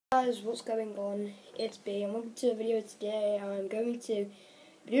Guys, what's going on? It's B and welcome to a video today. I'm going to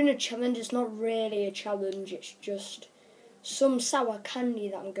be doing a challenge. It's not really a challenge, it's just some sour candy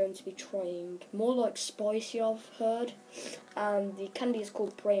that I'm going to be trying. More like spicy, I've heard. And the candy is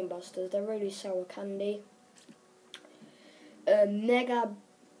called Brain Busters. They're really sour candy. Mega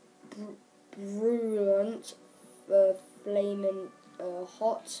Brilliant Flaming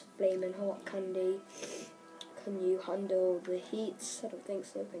Hot candy. Can you handle the heat? I don't think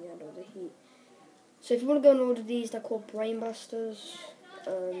so. Can you handle the heat? So if you want to go and order these, they're called Brain Busters.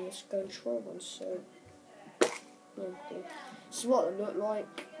 Let's go and try one. So yeah, this is what they look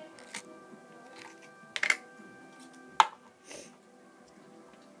like.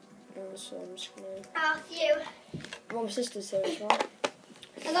 So I'm just gonna. Well, my sister's here as well.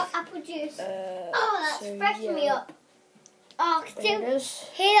 I got apple juice. That's so freshened me up. Oh, I there can it is.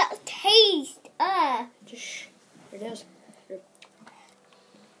 hear that taste. Just here it is.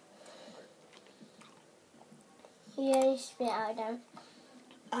 Yeah, spit it out down.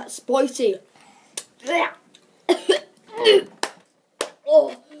 That's spicy.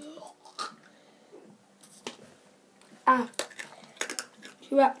 Oh. Ah.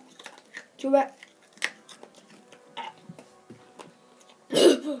 Too wet. Too wet.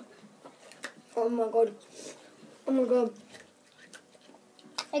 Oh my god. Oh my god.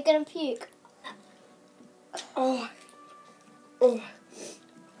 They're gonna puke. Oh. Oh.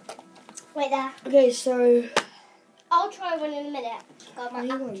 Wait there. Okay, so. I'll try one in a minute. Got my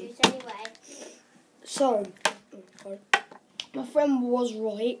apple juice anyway. So. Oh god. My friend was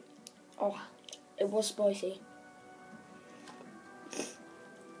right. Oh. It was spicy.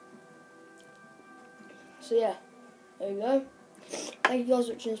 So yeah. There you go. Thank you guys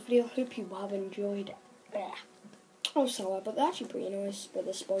for watching this video. Hope you have enjoyed it. Oh, sour, but they're actually pretty nice, but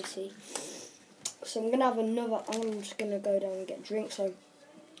they're spicy. So I'm gonna have another. I'm just gonna go down and get a drink. So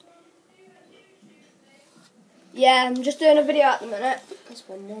yeah, I'm just doing a video at the minute. That's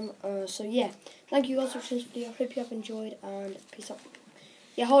one. So yeah, thank you guys for watching this video. Hope you have enjoyed, and peace out.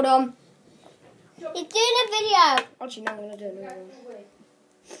 Yeah, hold on. You're doing a video. Actually, no, I'm gonna do another one.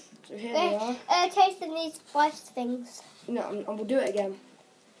 So here we are. Tasting these spice things. No, I will do it again.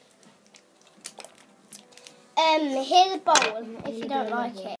 Here's a bowl if you don't like it.